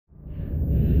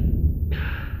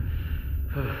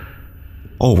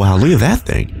Oh wow, look at that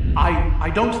thing. I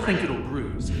don't think it'll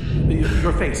bruise.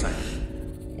 Your face, I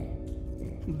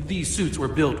mean. These suits were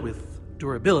built with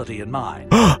durability in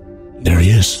mind. There he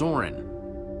is. Soren.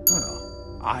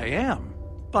 Well, I am.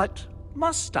 But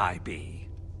must I be?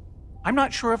 I'm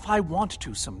not sure if I want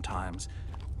to sometimes.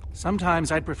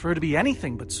 Sometimes I'd prefer to be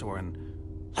anything but Soren.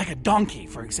 Like a donkey,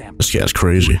 for example. This guy's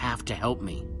crazy. You have to help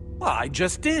me. Well, I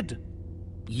just did.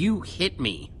 You hit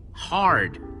me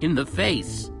hard in the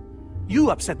face. You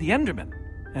upset the Enderman,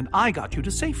 and I got you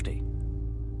to safety.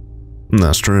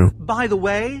 That's true. By the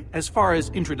way, as far as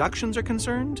introductions are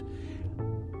concerned,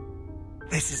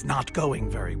 this is not going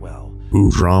very well. Ooh,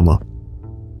 drama.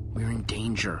 We're in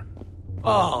danger.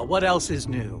 Oh, what else is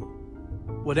new?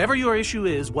 Whatever your issue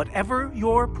is, whatever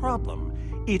your problem,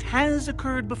 it has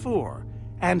occurred before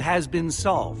and has been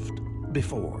solved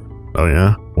before. Oh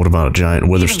yeah? What about a giant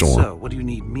wither Even storm? so, what do you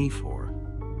need me for?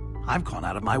 I've gone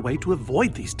out of my way to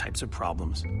avoid these types of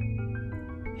problems.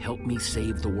 Help me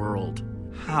save the world.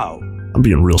 How? I'm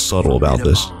being real subtle about Hit a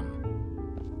this. bomb.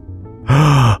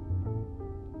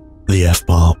 The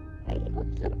F-bomb.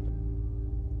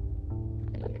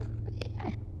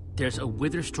 There's a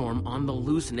wither storm on the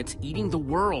loose and it's eating the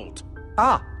world.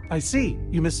 Ah, I see.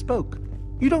 You misspoke.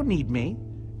 You don't need me.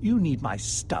 You need my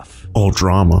stuff. All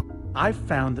drama. I've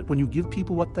found that when you give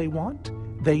people what they want,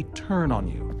 they turn on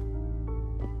you.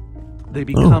 They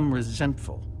become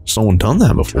resentful. Someone done that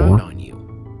Turn before. on you.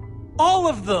 All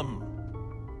of them!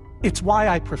 It's why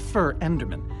I prefer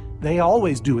Endermen. They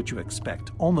always do what you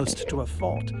expect, almost to a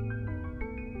fault.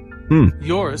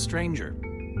 You're a stranger.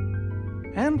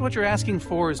 And what you're asking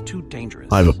for is too dangerous.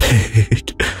 I have a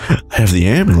pig. I have the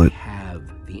amulet.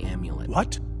 Have the amulet.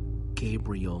 What?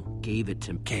 Gabriel gave it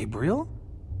to me. Gabriel?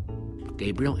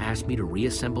 Gabriel asked me to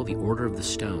reassemble the Order of the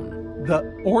Stone. The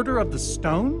Order of the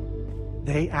Stone?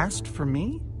 They asked for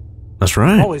me? That's I've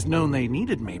right. always known they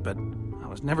needed me, but I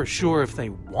was never sure if they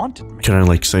wanted me. Can I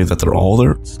like say that they're all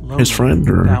their It's lonely his friend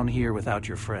or down here without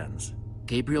your friends.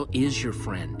 Gabriel is your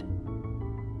friend.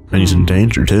 and he's in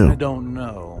danger I too. don't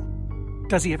know.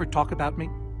 Does he ever talk about me?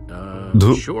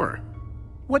 Duh. Sure.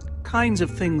 What kinds of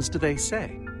things do they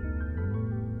say?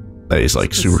 That is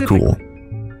like super cool.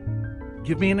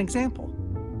 Give me an example.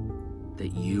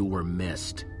 That you were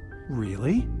missed.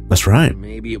 Really? That's right.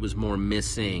 Maybe it was more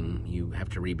missing. You have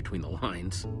to read between the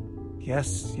lines.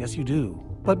 Yes, you do.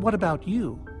 But what about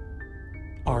you?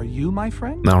 Are you my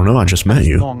friend? I don't know. I just met As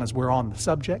you. long as we're on the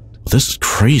subject. This is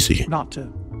crazy. Not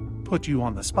to put you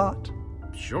on the spot.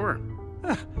 Sure.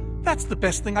 That's the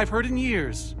best thing I've heard in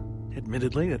years.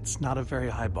 Admittedly, it's not a very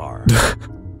high bar.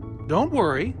 Don't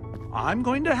worry. I'm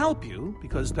going to help you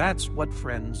because that's what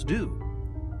friends do.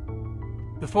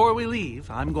 Before we leave,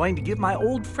 I'm going to give my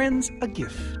old friends a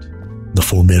gift. The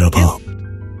formidable. Gift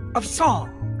of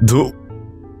song. Duh.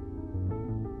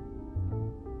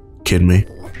 Kidding me?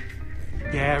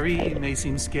 Gary may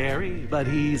seem scary, but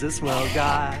he's a swell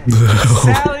guy.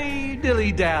 Sally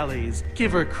dilly-dallies,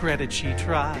 give her credit, she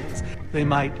tries. They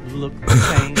might look the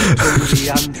same to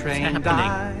the untrained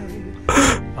eye,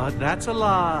 but that's a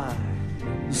lie,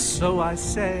 so I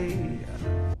say.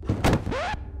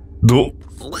 Duh.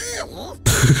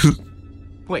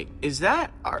 Wait, is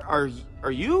that... Are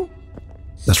you?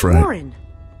 That's right. Soren.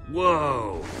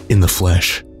 Whoa. In the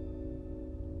flesh.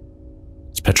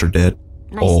 Is Petra dead?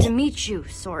 Nice to meet you,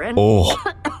 Soren. Oh.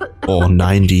 Oh,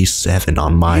 97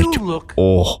 on my... You look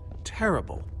Oh.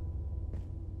 terrible.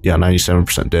 Yeah,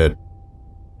 97% dead.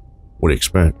 What do you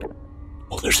expect?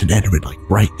 Oh, there's an Enderman, like,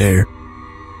 right there.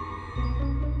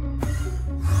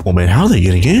 Oh, man, how are they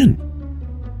getting in?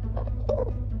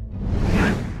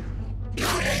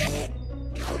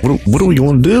 What are we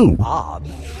going to do? Odd.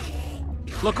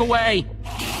 Look away.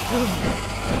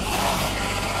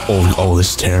 Oh,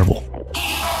 this is terrible.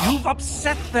 You've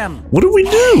upset them. What do we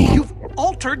do? You've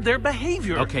altered their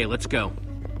behavior. Okay, let's go.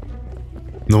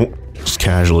 Nope, just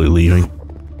casually leaving.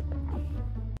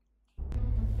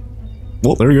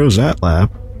 Well, there goes that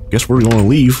lab. Guess we're going to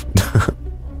leave.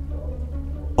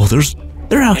 Oh,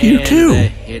 they're out here And too. the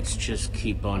hits just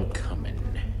keep on coming.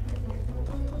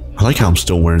 I like how I'm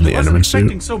still wearing the I wasn't Enderman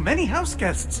expecting suit. so many house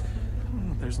guests.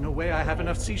 There's no way I have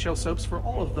enough seashell soaps for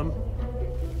all of them.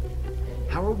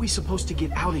 How are we supposed to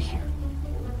get out of here?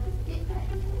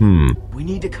 We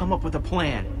need to come up with a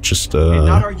plan. Just And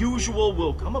not our usual,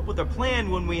 we'll come up with a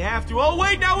plan when we have to. Oh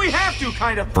wait, now we have to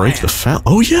kind of plan. break the fountain.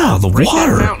 Oh yeah, the Break that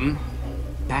water. fountain.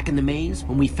 Back in the maze,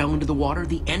 when we fell into the water,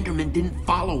 the Enderman didn't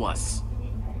follow us.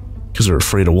 Because they're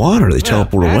afraid of water, they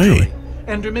teleport Naturally. away.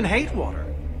 Endermen hate water.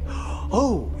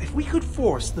 Oh, if we could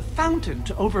force the fountain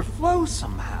to overflow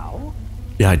somehow.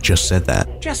 Yeah, I just said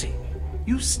that. Jesse,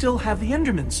 you still have the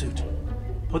Enderman suit.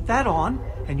 Put that on,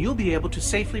 and you'll be able to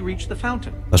safely reach the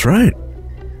fountain. That's right.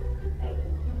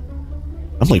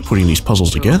 I'm like putting these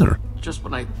puzzles together. Just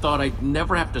when I thought I'd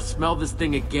never have to smell this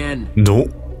thing again. No.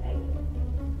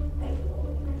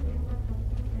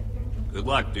 Good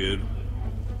luck, dude.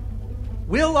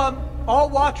 We'll, all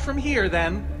watch from here,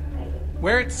 then.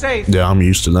 Where it's safe. Yeah, I'm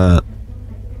used to that.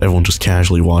 Everyone just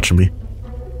casually watching me.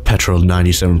 Petro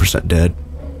 97% dead.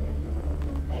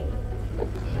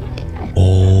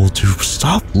 Oh, dude,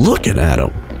 stop looking at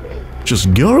him.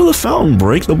 Just go to the fountain,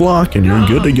 break the block, and you're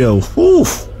good to go. Whew.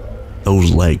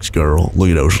 Those legs, girl. Look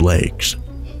at those legs.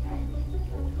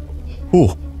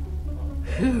 Whew.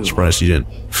 Surprised he didn't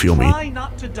feel me. Try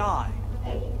not to die.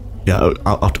 Yeah,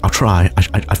 I'll try.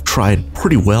 I've tried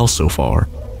pretty well so far.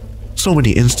 So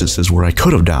many instances where I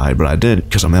could have died, but I didn't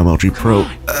because I'm MLG Pro.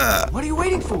 What are you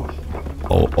waiting for?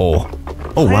 Oh,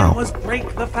 Plan wow. was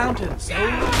break the fountain, so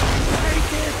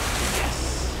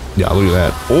Yeah, look at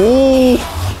that. Oh!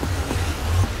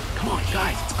 Come on,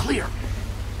 guys, it's clear.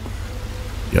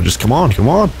 Yeah, just come on.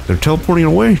 They're teleporting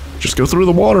away. Just go through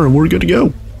the water and we're good to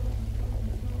go.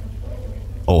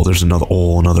 Oh, there's another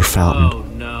fountain. Oh,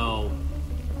 no.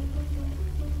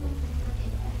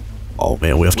 Oh,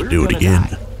 man, we have to do it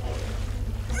again.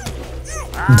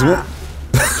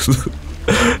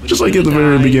 Just like at the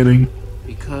very beginning.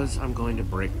 Because I'm going to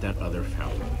break that other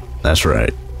fountain. That's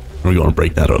right. We're going to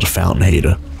break that other fountain,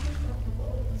 Hater.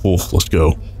 Oh, let's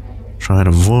go. Try and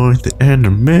avoid the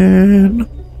Enderman.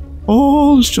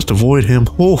 Oh, let's just avoid him.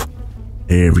 Oh,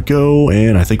 there we go.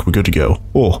 And I think we're good to go.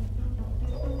 Oh.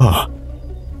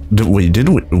 Wait,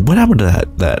 didn't we? What happened to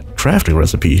that crafting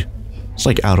recipe? It's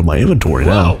like out of my inventory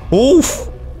now. Oh.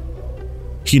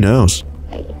 He knows.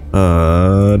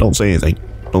 Don't say anything.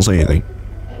 Don't say anything.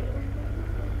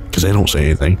 Because they don't say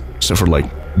anything. Except for, like,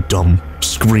 dumb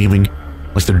screaming.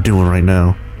 Like they're doing right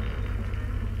now.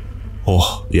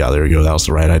 Oh, yeah, there we go. That was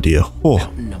the right idea. Oh.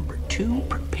 Mountain number 2,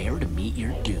 prepare to meet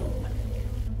your doom.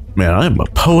 Man, I am a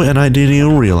poet and I didn't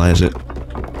even realize it.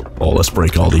 Oh, let's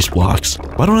break all these blocks.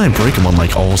 Why don't I break them on,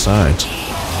 like, all sides?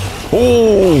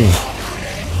 Oh!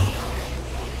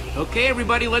 Okay,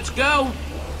 everybody, let's go.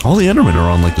 All the Endermen are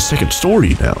on, like, the second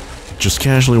story now. Just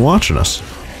casually watching us.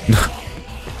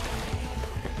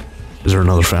 Is there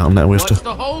another fountain that we have to... What's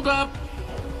the holdup?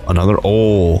 Another...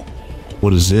 Oh.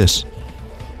 What is this?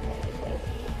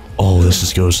 Oh,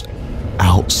 this goes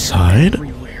outside?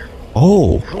 Everywhere.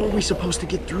 Oh. How are we supposed to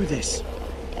get through this?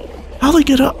 How they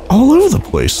get up all over the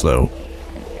place, though?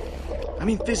 I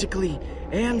mean, physically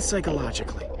and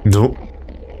psychologically. Nope.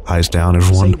 Eyes down, Say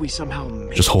everyone. we somehow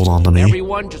make Just hold on to me.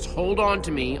 Everyone, just hold on to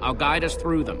me. I'll guide us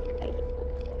through them.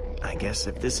 I guess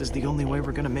if this is the only way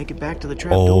we're gonna make it back to the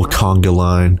trap Oh, door. conga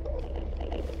line.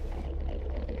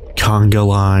 Conga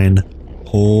line.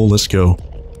 Oh, let's go.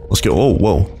 Let's go. Oh,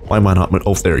 whoa. Why am I not?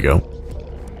 Oh, there we go.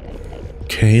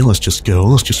 Okay, let's just go.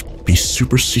 Let's just be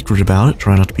super secret about it.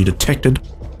 Try not to be detected.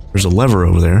 There's a lever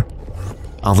over there.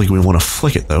 I don't think we want to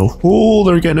flick it, though. Oh,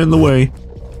 they're getting in the way.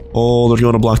 Oh, they're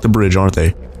going to block the bridge, aren't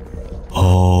they?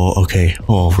 Oh, okay.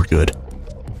 Oh, we're good.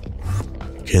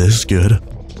 Okay, this is good.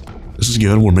 This is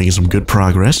good. We're making some good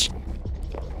progress.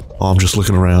 Oh, I'm just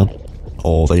looking around.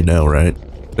 Oh, they know, right?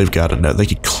 They've got to know. They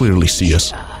can clearly see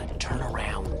us. Turn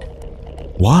around.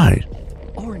 Why?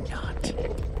 Or not.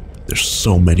 There's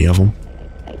so many of them.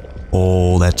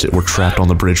 Oh, that's it. We're trapped on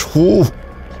the bridge. Oh,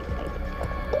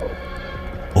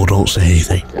 oh, don't say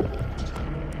anything.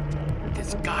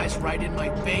 This guy's right in my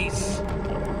face.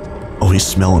 Oh, he's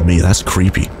smelling me. That's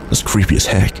creepy. That's creepy as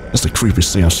heck. That's the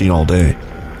creepiest thing I've seen all day.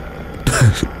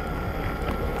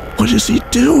 What is he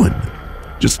doing?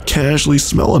 Just casually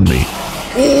smelling me.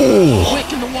 Oh!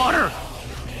 Quick, in the water!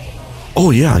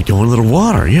 Oh, yeah, go into the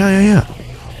water. Yeah.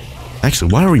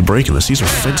 Actually, why are we breaking this? These are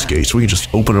fence gates. We can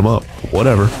just open them up.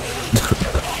 Whatever.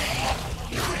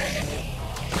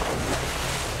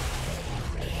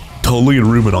 Totally a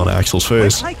Reuben on Axel's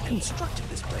face. When I constructed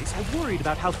this place, I worried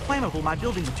about how flammable my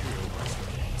building material was.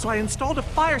 So I installed a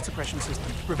fire suppression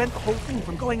system to prevent the whole thing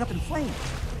from going up in flames.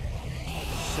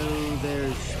 So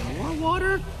there's more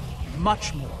water?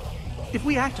 Much more. If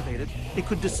we activate it, it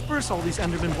could disperse all these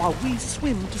Endermen while we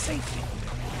swim to safety.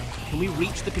 Can we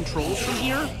reach the controls from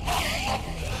here?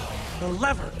 The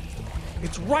lever.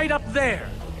 It's right up there.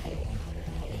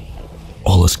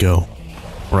 Oh, let's go.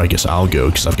 Or I guess I'll go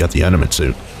because I've got the Enderman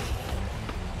suit.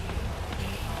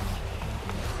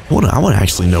 I want to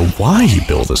actually know why he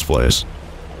built this place.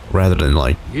 Rather than,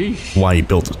 like, why he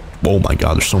built it. Oh my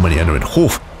god, there's so many Endermen.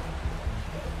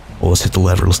 Oh, let's hit the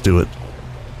lever. Let's do it.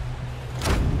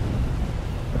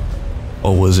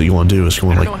 Oh, what is it you want to do? It's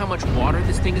going I like... don't know how much water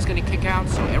this thing is going to kick out,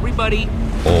 so everybody...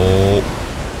 Oh.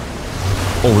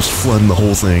 Oh, it's flooding the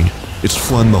whole thing. It's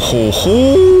flooding the whole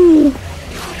hole.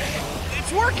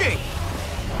 It's working.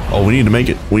 Oh, we need to make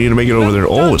it. We need to make it over there.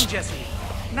 Oh, it's... Jesse.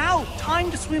 Now,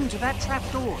 time to swim to that trap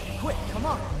door. Quick, come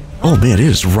on. Oh man, it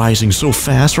is rising so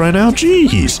fast right now.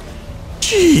 Jeez.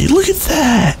 Gee, look at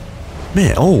that.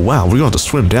 Man, oh wow, we're going to have to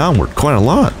swim downward quite a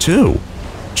lot too.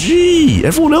 Gee,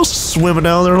 everyone else is swimming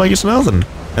down there like it's nothing.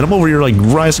 And I'm over here like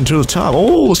rising to the top.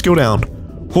 Oh, let's go down.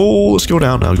 Oh, let's go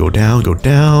down. Now go down, go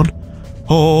down.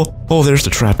 Oh, there's the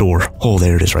trap door. Oh,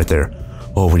 there it is right there.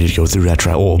 Oh, we need to go through that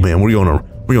trap. Oh man, we're gonna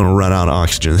run out of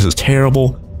oxygen. This is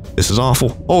terrible. This is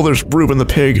awful. Oh, there's Reuben the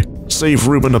pig. Save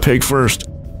Reuben the pig first.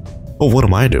 Oh, what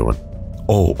am I doing?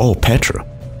 Oh, Petra.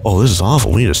 Oh, this is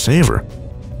awful. We need to save her.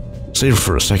 Save her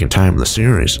for a second time in the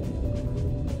series.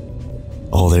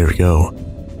 Oh, there we go.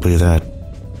 Look at that.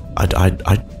 I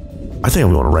think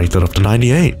I'm going to rank that up to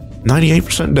 98.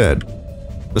 98% dead.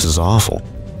 This is awful.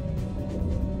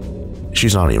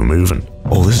 She's not even moving.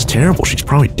 Oh, this is terrible. She's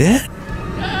probably dead.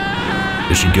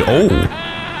 Did she get... Oh.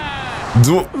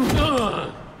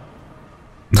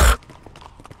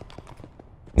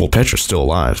 Well, Petra's still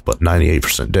alive, but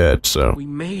 98% dead, so... We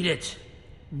made it.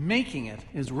 Making it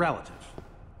is relative.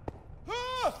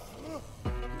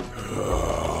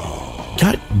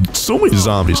 God, so many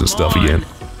zombies and stuff again.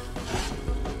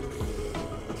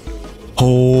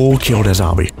 Oh, kill that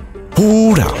zombie.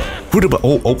 Oh,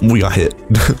 we got hit.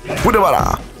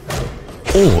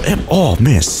 Oh,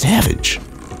 man, savage.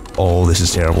 Oh, this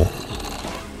is terrible.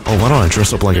 Oh, why don't I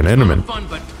dress up like an Enderman? Fun,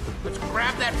 but let's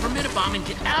grab that bomb and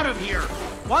get out of here.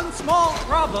 One small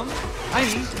problem. I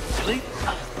need to delete.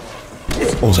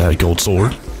 Oh, is that a gold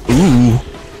sword? Ooh.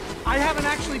 I haven't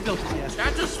actually built it yet.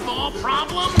 That's a small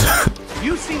problem.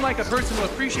 You seem like a person who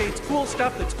appreciates cool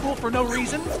stuff that's cool for no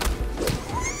reason.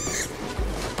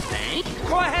 Thanks.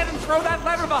 Go ahead and throw that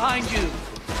lever behind you.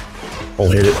 Oh,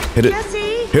 hit it. Hit it.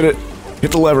 Jesse? Hit it.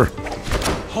 Hit the lever.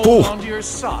 Hold on to your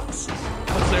socks,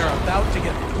 because they're about to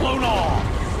get blown off.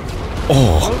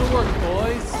 Oh. Go to work,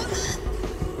 boys.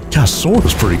 God, Soren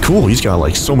was pretty cool. He's got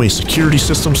like so many security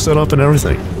systems set up and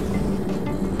everything.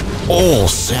 Oh,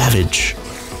 savage.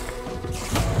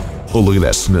 Oh, look at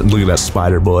that. Look at that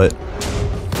spider butt.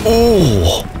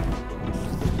 Oh.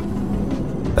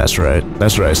 That's right.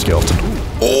 That's right, skeleton.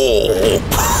 Oh.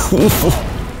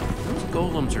 Those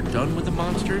golems are done with the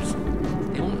monsters.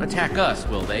 They won't attack us,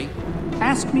 will they?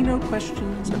 Ask me no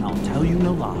questions, and I'll tell you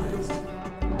no lies.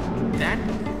 That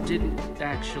didn't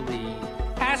actually...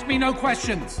 Ask me no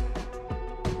questions.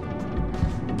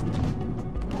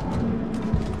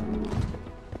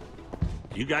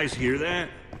 You guys hear that?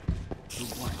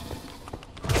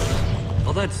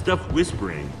 All that stuff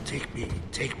whispering, take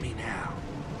me now.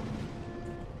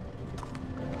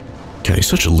 Okay, he's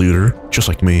such a looter, just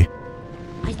like me.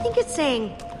 I think it's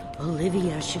saying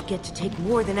Olivia should get to take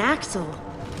more than Axel.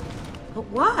 But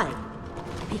why?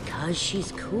 Because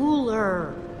she's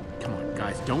cooler. Come on,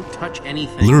 guys, don't touch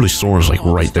anything. Literally, Soren's like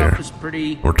All right this stuff there. is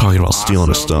pretty... We're talking about stealing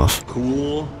his Awesome, stuff.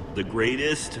 Cool, the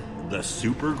greatest, the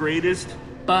super greatest.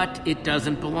 But it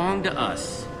doesn't belong to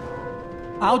us.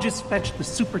 I'll just fetch the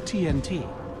Super TNT.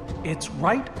 It's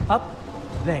right up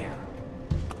there.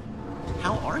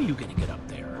 How are you gonna get up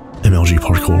there? MLG I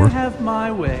parkour. have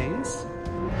my ways.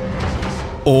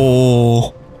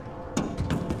 Oh.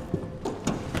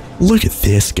 Look at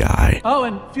this guy. Oh,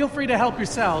 and feel free to help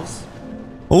yourselves.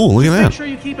 Oh, look at Make that. sure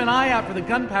you keep an eye out for the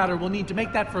gunpowder we'll need to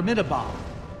make that formidabomb.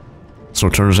 So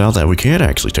it turns out that we can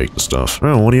actually take the stuff.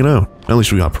 Oh, what do you know? At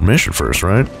least we got permission first,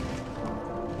 right?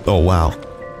 Oh, wow.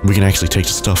 We can actually take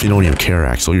the stuff. You don't even care,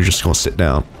 Axel. You're just gonna sit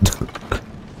down.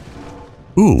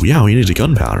 Ooh, yeah, we need the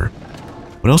gunpowder.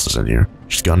 What else is in here?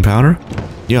 Just gunpowder?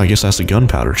 Yeah, I guess that's the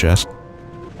gunpowder chest.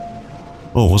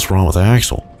 Oh, what's wrong with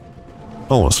Axel?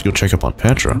 Oh, let's go check up on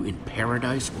Petra. You in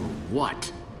paradise or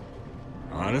what?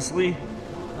 Honestly,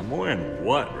 I'm wearing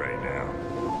what right now?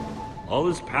 All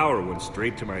this power went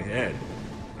straight to my head,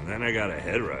 and then I got a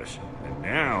head rush, and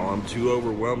now I'm too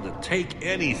overwhelmed to take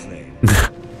anything.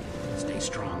 Stay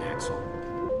strong, Axel.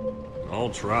 I'll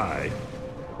try.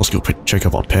 Let's go check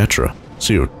up on Petra.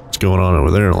 See what's going on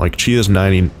over there. Like, she is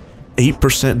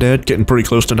 98% dead, getting pretty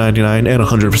close to 99, and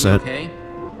 100%. Okay.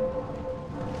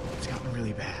 It's gotten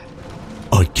really bad.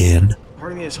 Again?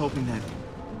 Part of me is hoping that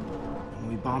when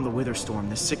we bomb the Wither storm,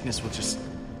 this sickness will just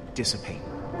dissipate.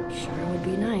 Sure would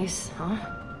be nice, huh?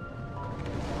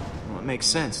 Well, it makes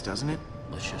sense, doesn't it?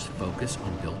 Let's just focus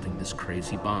on building this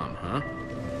crazy bomb, huh?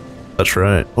 That's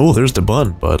right. Oh, there's the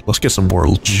bun, but let's get some more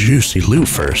juicy loot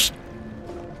first.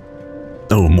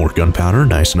 Oh, more gunpowder.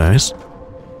 Nice, nice.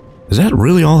 Is that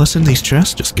really all that's in these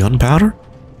chests? Just gunpowder?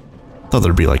 Thought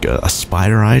there'd be like a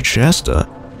spider eye chest, I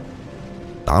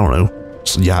don't know,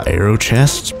 So, yeah, arrow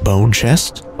chests, bone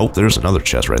chest. Oh, there's another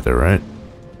chest right there, right?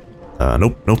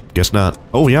 Nope, guess not.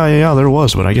 Oh, yeah, there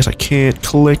was, but I guess I can't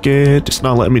click it. It's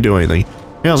not letting me do anything.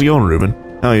 Hey, how's it going,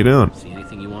 Ruben? How you doing? See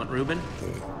anything you want, Ruben?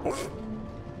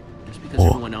 Just because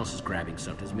everyone else is grabbing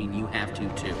stuff doesn't mean you have to,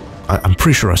 too. I'm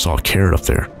pretty sure I saw a carrot up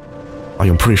there. Like,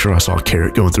 I'm pretty sure I saw a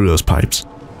carrot going through those pipes.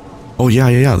 Oh,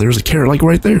 yeah, there's a carrot, like,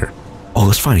 right there. Oh,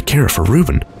 let's find a carrot for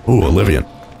Ruben. Ooh, Olivia.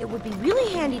 It would be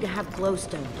really handy to have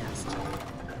glowstone dust.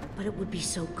 But it would be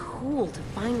so cool to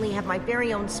finally have my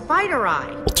very own spider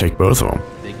eye. We'll take both of them.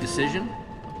 Big decision.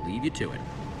 I'll leave you to it.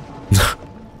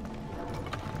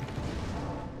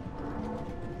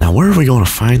 Now, where are we going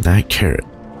to find that carrot?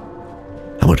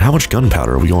 How much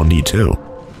gunpowder are we going to need, too?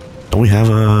 Don't we have,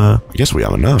 I guess we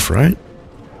have enough, right?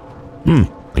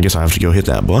 I guess I have to go hit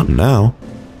that button now.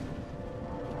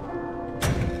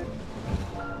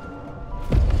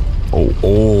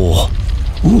 Oh.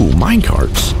 Ooh,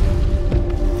 minecarts.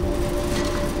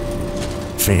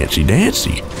 Fancy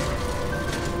dancy.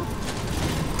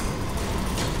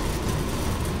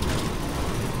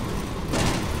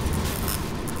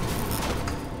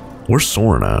 Where's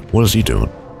Soren at? What is he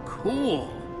doing? Cool.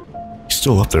 He's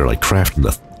still up there, like, crafting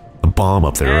the bomb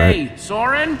up there, right? Hey,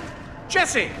 Soren?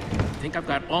 Jesse! I think I've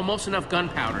got almost enough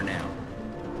gunpowder now.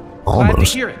 Glad to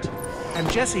Almost. hear it. And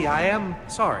Jesse, I am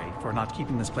sorry for not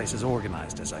keeping this place as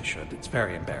organized as I should. It's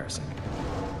very embarrassing.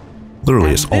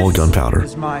 Literally, it's And all this gunpowder.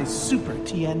 is my super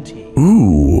TNT.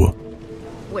 Ooh.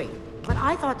 Wait, but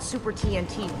I thought Super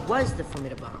TNT was the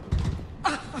Formidabomb.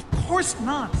 Of course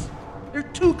not. They're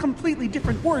two completely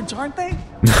different words, aren't they?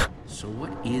 So what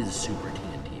is Super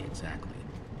TNT exactly?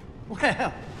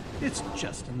 Well, it's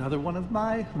just another one of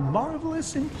my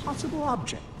marvelous impossible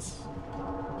objects.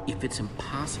 If it's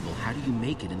impossible, how do you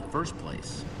make it in the first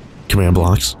place? Command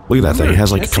blocks. Look at that thing. It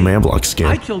has like a Jesse, command block skin.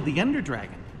 I killed the Ender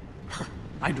Dragon.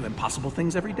 I do impossible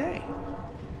things every day.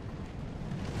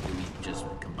 Do we just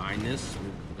combine this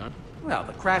with the gun? Well,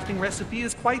 the crafting recipe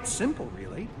is quite simple,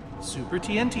 really. Super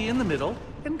TNT in the middle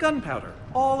and gunpowder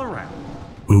all around.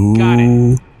 Ooh. Got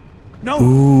it. No,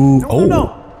 Ooh.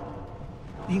 no.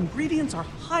 The ingredients are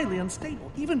highly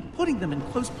unstable. Even putting them in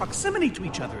close proximity to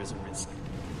each other is a risk.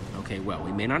 Okay, well,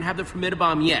 we may not have the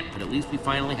Formidabomb yet, but at least we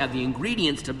finally have the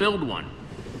ingredients to build one.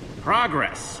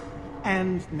 Progress.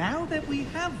 And now that we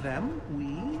have them,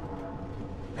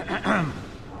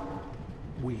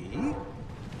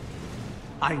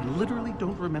 I literally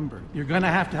don't remember. You're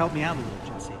gonna have to help me out a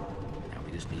little, Jesse. Now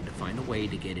we just need to find a way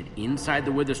to get it inside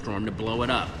the Wither Storm to blow it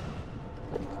up.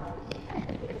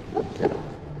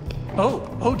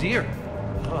 Oh dear.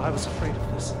 Oh, I was afraid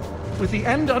of this. With the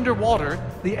end underwater,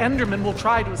 the Endermen will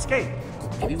try to escape.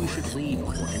 Maybe we should leave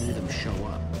before any of them show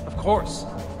up. Of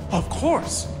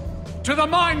course. To the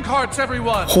mine carts,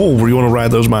 everyone! Oh, we're going to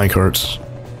ride those minecarts.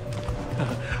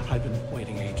 I've been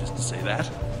waiting ages to say that.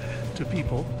 To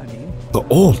people, I mean.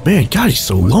 Oh, man, God, he's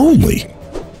so lonely.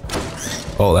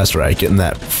 Oh, that's right. Getting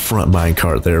that front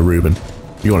minecart there, Ruben.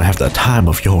 You're going to have the time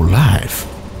of your life.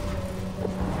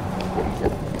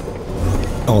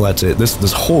 Oh, that's it.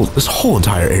 This whole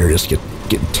entire area is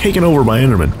getting taken over by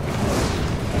Endermen.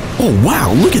 Oh,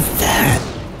 wow, look at that.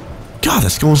 God,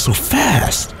 that's going so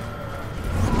fast.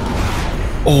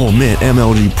 Oh, man,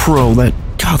 MLG Pro,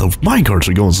 God, those minecarts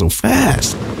are going so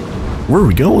fast. Where are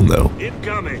we going, though?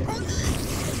 Incoming.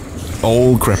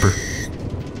 Oh, crapper.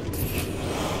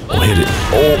 Oh, hit it.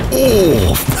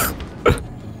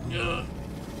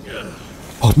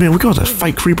 Oh, man, we're going to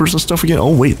fight creepers and stuff again.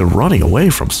 Oh, wait, they're running away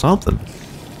from something.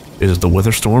 Is it the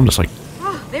Wither Storm? It's like...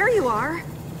 Oh, there you are.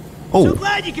 Oh. So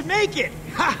glad you could make it.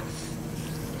 Ha!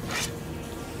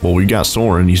 Well, we got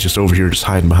Soren. He's just over here just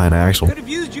hiding behind Axel. Could have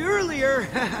used you earlier.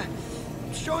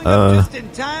 Showing up just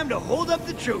in time to hold up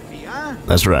the trophy, huh?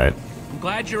 That's right. I'm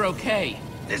glad you're okay.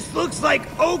 This looks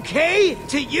like okay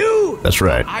to you. That's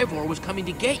right. Ivor was coming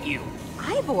to get you.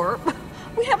 Ivor?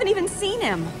 We haven't even seen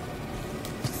him.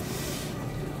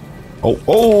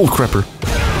 Oh, crapper.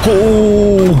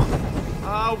 Oh.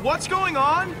 What's going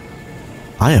on?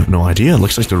 I have no idea. It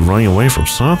looks like they're running away from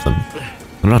something.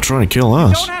 They're not trying to kill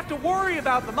us. Don't have to worry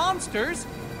about the monsters.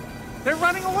 They're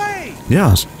running away. Yeah,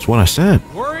 that's what I said.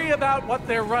 Worry about what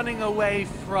they're running away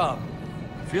from.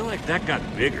 I feel like that got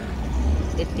bigger.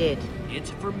 It did.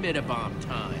 It's Formidabomb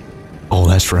time. Oh,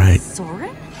 that's right.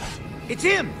 Soren? It's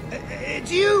him.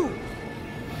 It's you.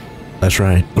 That's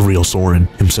right. The real Soren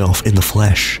himself in the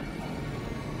flesh.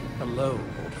 Hello,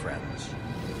 old friends.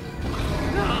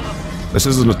 This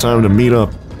isn't the time to meet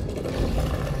up.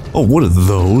 Oh, what are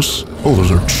those? Oh, those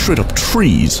are straight up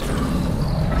trees.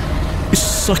 He's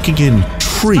sucking in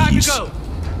trees. Time to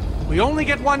go. We only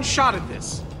get one shot at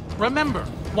this. Remember,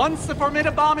 Once the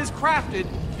Formidabomb is crafted,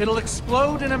 it'll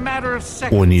explode in a matter of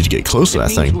seconds. Well, we need to get close to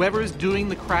that thing. Whoever is doing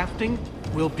the crafting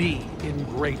will be in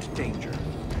great danger.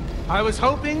 I was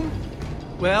hoping,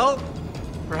 well,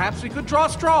 perhaps we could draw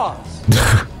straws.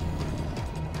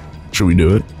 Should we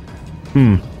do it?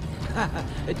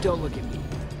 Don't look at me.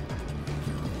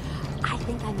 I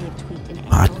think I may have tweaked an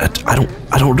angle.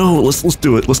 I don't know. Let's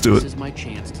do it. Let's do This it. is my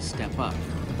chance to step up.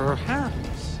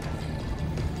 Perhaps.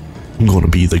 I'm going to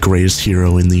be the greatest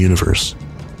hero in the universe.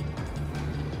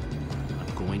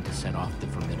 I'm going to set off the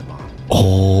Formidabomb.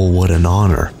 Oh, what an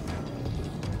honor.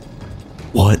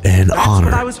 What an That's honor.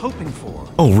 what I was hoping for.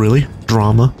 Oh, really?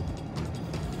 Drama?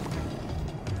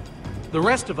 The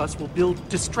rest of us will build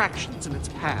distractions in its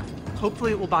path.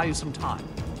 Hopefully it will buy you some time.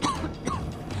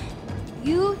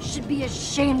 You should be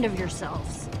ashamed of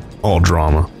yourselves. All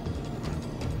drama.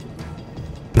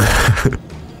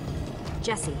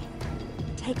 Jesse,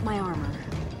 take my armor.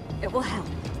 It will help.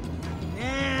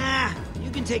 Nah, you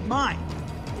can take mine.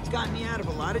 It's gotten me out of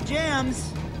a lot of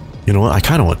jams. You know what? I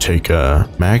kind of want to take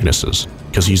Magnus's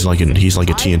because he's like a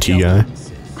TNT guy.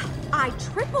 I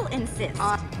triple insist.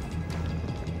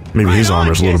 Maybe his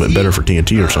armor's a little bit better for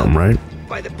TNT or something, right?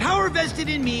 By the power vested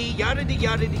in me, yada da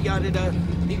yada da yada da,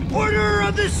 the Order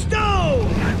of the Stone!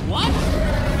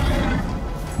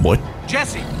 What?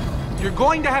 Jesse, you're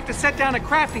going to have to set down a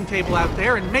crafting table out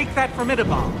there and make that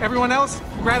Formidabomb. Everyone else,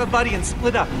 grab a buddy and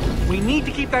split up. We need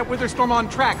to keep that Wither Storm on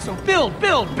track, so build!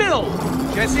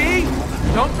 Jesse,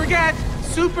 don't forget,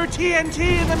 Super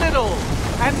TNT in the middle,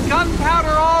 and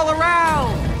gunpowder all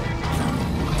around!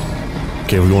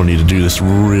 Okay, we're going to need to do this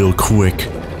real quick.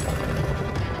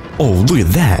 Oh, look at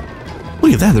that.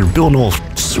 Look at that, they're building all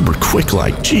super quick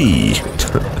like, gee.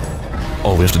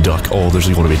 Oh, we have to duck. Oh, there's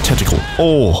going to be a tentacle.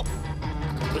 Oh.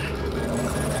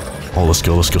 Oh, let's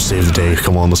go save the day.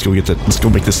 Come on, let's go make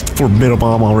this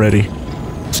Formidabomb already.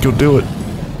 Let's go do it.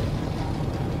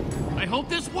 I hope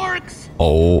this works.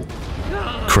 Oh.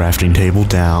 Crafting table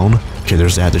down. Okay,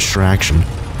 there's that distraction.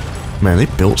 Man, they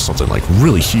built something like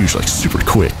really huge, like super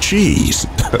quick. Jeez.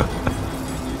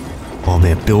 Oh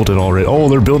man, build it already. Oh,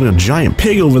 they're building a giant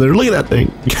pig over there. Look at that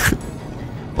thing.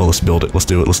 Oh, let's build it. Let's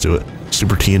do it.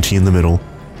 Super TNT in the middle.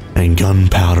 And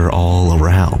gunpowder all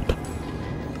around.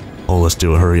 Oh, let's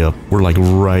do it. Hurry up. We're like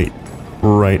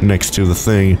right next to the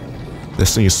thing.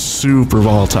 This thing is super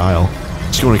volatile.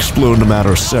 It's going to explode in a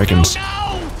matter of seconds.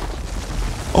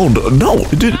 Oh, no.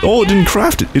 It didn't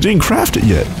craft it. It didn't craft it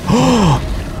yet.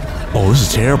 Oh, this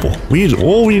is terrible. We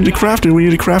need to craft it. We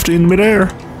need to craft it in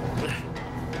midair.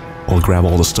 Oh, grab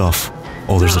all the stuff.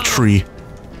 Oh, there's a tree.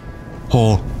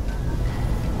 Oh.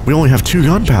 We only have 2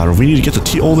 gunpowder. We need to get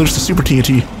the Oh, there's the super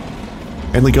TNT.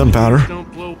 And the gunpowder.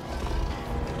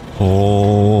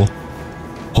 Oh.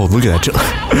 Oh, look at that.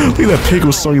 Look at that pig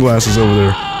with sunglasses over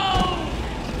there.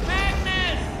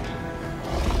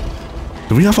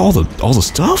 Do we have all the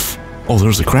stuff? Oh,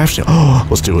 there's the craft. Oh,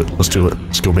 let's do it. Let's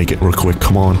go make it real quick.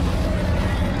 Come on.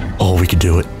 Oh, we can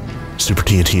do it. Super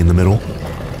TNT in the middle.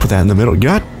 Put that in the middle.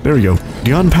 There we go.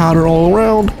 Gunpowder all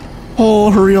around. Oh,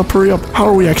 hurry up. How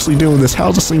are we actually doing this?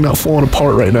 How's this thing not falling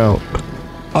apart right now?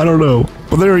 I don't know.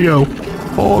 But there we go.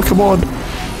 Oh, come on.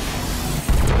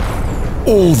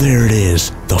 Oh, there it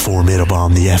is. The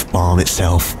Formidabomb, the F-bomb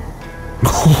itself.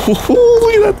 Oh,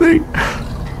 look at that thing.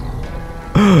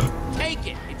 Take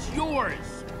it. It's yours.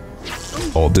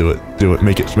 Oh, do it.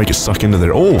 Make it suck into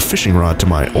there. Oh, fishing rod to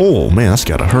my. Oh, man, that's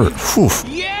gotta hurt. Whew.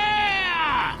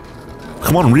 Yeah!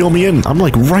 Come on, reel me in. I'm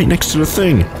like right next to the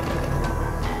thing.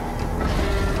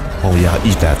 Oh, yeah,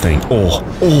 eat that thing. Oh.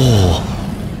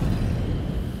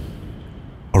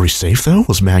 Are we safe, though?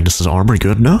 Was Magnus's armor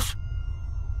good enough?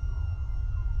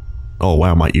 Oh,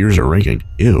 wow, my ears are ringing.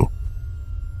 Ew.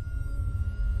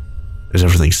 Is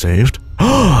everything saved?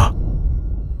 It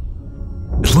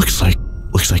looks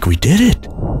like we did it.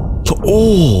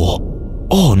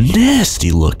 Oh,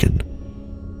 nasty looking.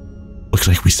 Looks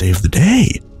like we saved the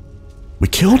day. We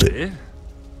killed it.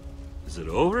 Is it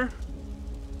over?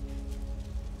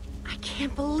 I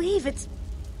can't believe it's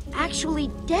actually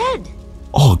dead.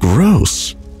 Oh,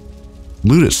 gross.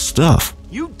 Loot its stuff.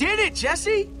 You did it,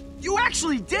 Jesse! You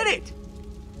actually did it!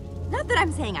 Not that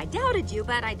I'm saying I doubted you,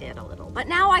 but I did a little. But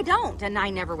now I don't, and I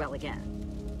never will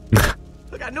again.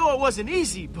 Look, I know it wasn't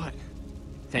easy, but...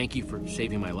 Thank you for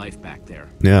saving my life back there.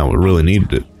 Yeah, we really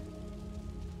needed it.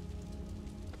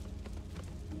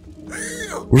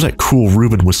 Where's that cool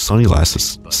Reuben with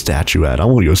sunglasses statue at? I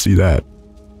want to go see that.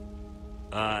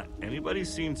 Anybody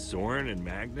seen Soren and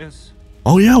Magnus?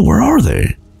 Oh yeah, where are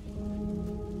they?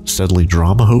 Settling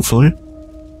drama, hopefully.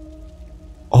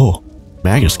 Oh,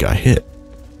 Magnus got hit.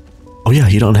 Oh yeah,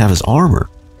 he don't have his armor.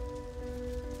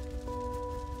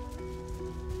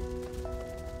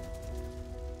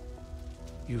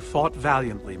 You fought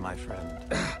valiantly, my friend.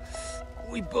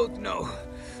 We both know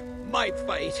my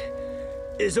fight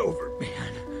is over,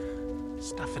 man.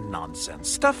 Stuff and nonsense.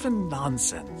 Stuff and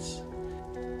nonsense.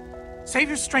 Save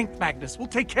your strength, Magnus. We'll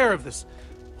take care of this.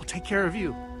 We'll take care of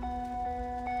you.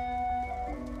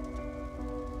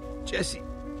 Jesse.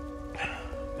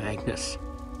 Magnus.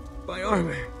 My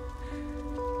armor.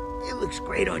 It looks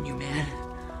great on you, man.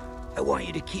 I want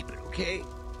you to keep it, okay?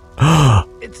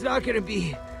 It's not gonna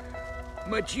be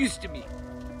much use to me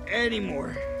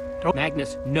anymore.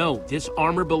 Magnus, no. This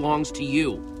armor belongs to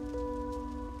you.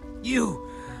 You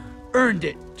earned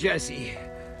it, Jesse.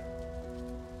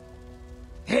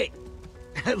 Hey,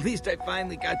 at least I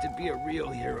finally got to be a real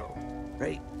hero,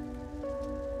 right?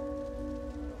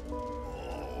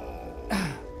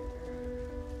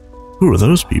 Who are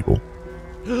those people?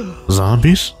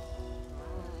 Zombies?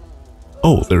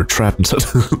 Oh, they're trapped inside.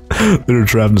 They're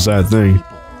trapped inside a thing.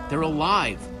 They're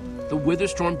alive. The Wither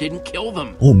storm didn't kill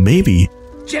them. Oh, maybe.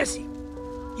 Jesse,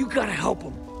 you gotta help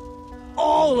them.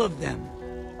 All of them.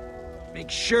 Make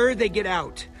sure they get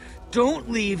out. Don't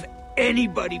leave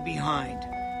anybody behind.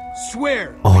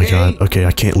 Swear. Oh my god. Okay,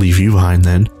 I can't leave you behind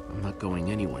then. I'm not going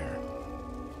anywhere.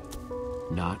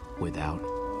 Not without.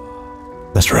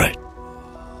 That's right.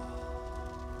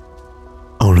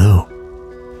 Oh no.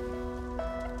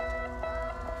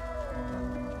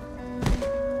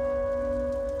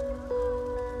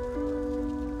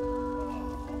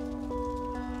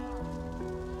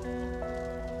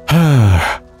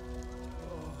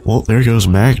 Well, there goes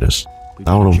Magnus. I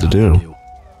don't know what to do.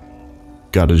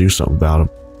 Gotta do something about him.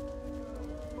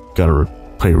 Gotta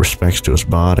pay respects to his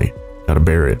body. Gotta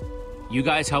bury it. You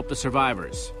guys help the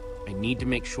survivors. I need to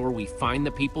make sure we find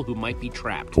the people who might be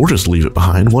trapped. Or just leave it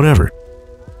behind, whatever.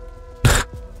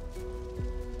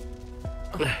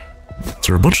 There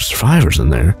are a bunch of survivors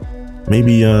in there.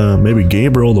 Maybe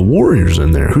Gabriel the Warrior's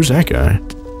in there. Who's that guy?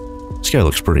 This guy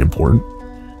looks pretty important.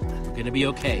 We're gonna be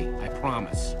okay, I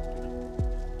promise.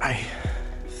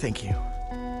 Thank you.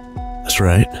 That's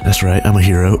right, I'm a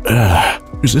hero.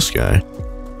 Who's this guy?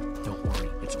 Don't worry,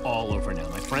 it's all over now.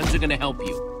 My friends are gonna help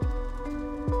you.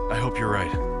 I hope you're right.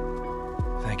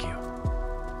 Thank you.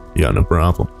 Yeah, no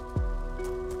problem.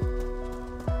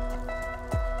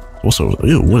 Also,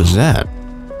 ew, what is that?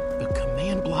 The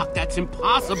command block, that's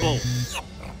impossible!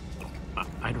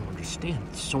 I don't understand.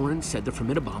 Soren said the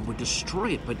Formidabomb would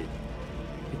destroy it, but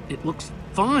it looks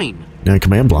fine. Yeah,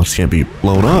 command blocks can't be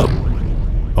blown up.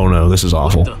 Oh no, this is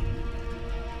awful.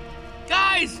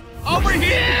 Guys! Over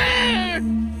here!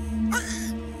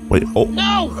 Wait, oh.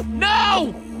 No!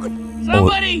 No!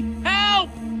 Somebody help!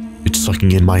 It's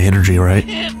sucking in my energy, right?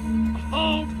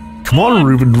 Oh, come on,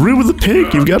 Reuben. Reuben the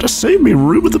pig. You've got to save me.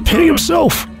 Reuben the pig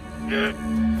himself.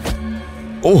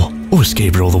 Oh, it's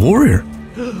Gabriel the Warrior.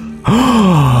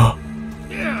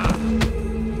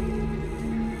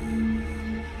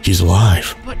 He's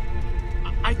alive. But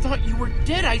I thought you were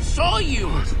dead. I saw you.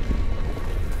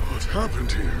 What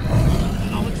happened here?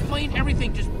 I'll explain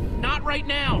everything, just not right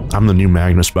now. I'm the new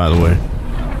Magnus, by the way.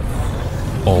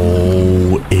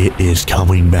 Oh, it is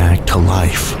coming back to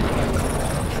life.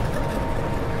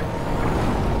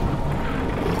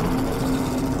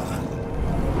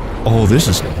 Oh, this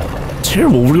is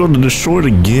terrible. We're going to destroy it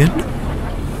again?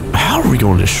 How are we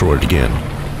going to destroy it again?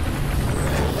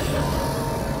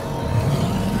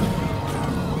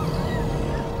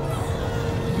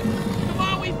 Come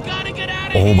on, we've got to get out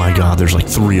of here. Oh my god, there's like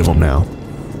 3 of them now.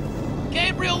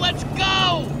 Gabriel, let's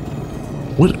go.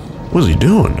 What is he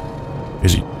doing?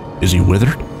 Is he withered?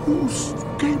 Who's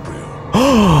Gabriel?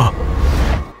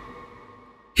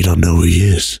 You don't know who he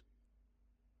is.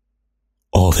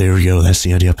 Oh, there we go. That's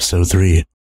the end of episode 3.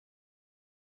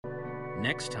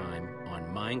 Next time on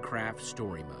Minecraft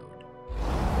Story Mode.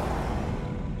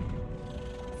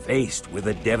 Faced with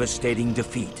a devastating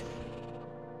defeat,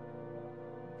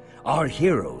 our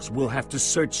heroes will have to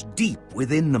search deep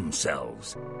within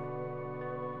themselves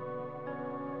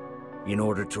in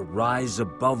order to rise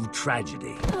above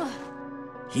tragedy,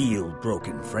 heal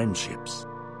broken friendships,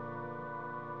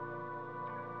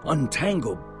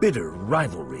 untangle bitter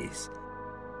rivalries,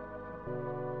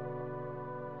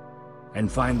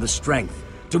 and find the strength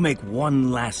to make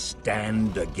one last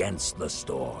stand against the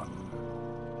storm.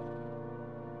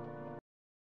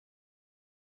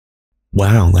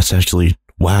 Wow, that's actually,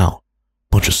 wow.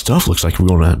 Bunch of stuff looks like we're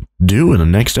going to do in the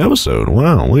next episode.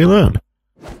 Wow, look at that.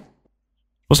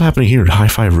 What's happening here? High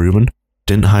five Reuben?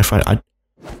 Didn't high five? I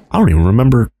don't even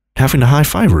remember having to high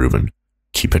five Reuben.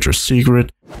 Keep it your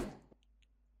secret.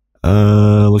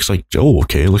 Looks like, oh,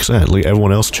 okay, looks at that. Like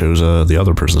everyone else chose the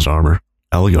other person's armor.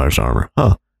 Elgar's armor.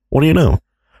 Huh, what do you know?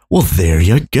 Well, there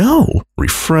you go.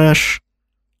 Refresh.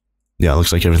 Yeah, it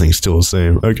looks like everything's still the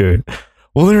same. Okay.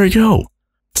 Well, there you go.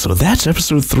 So that's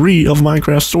episode 3 of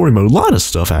Minecraft Story Mode. A lot of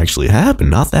stuff actually happened.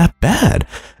 Not that bad.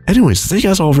 Anyways, thank you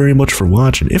guys all very much for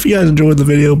watching. If you guys enjoyed the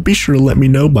video, be sure to let me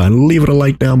know by leaving a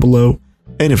like down below.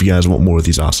 And if you guys want more of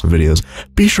these awesome videos,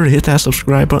 be sure to hit that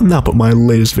subscribe button. I'll put my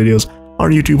latest videos on our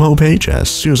YouTube homepage as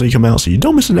soon as they come out so you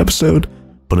don't miss an episode.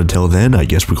 But until then, I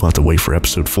guess we're going to have to wait for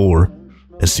episode 4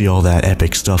 and see all that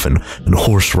epic stuff and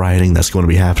horse riding that's going to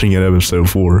be happening in episode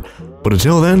 4. But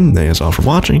until then, thanks all for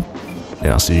watching, and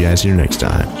I'll see you guys here next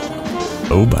time.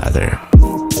 Oh, bye there.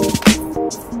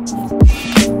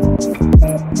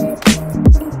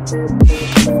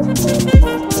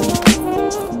 Thank you.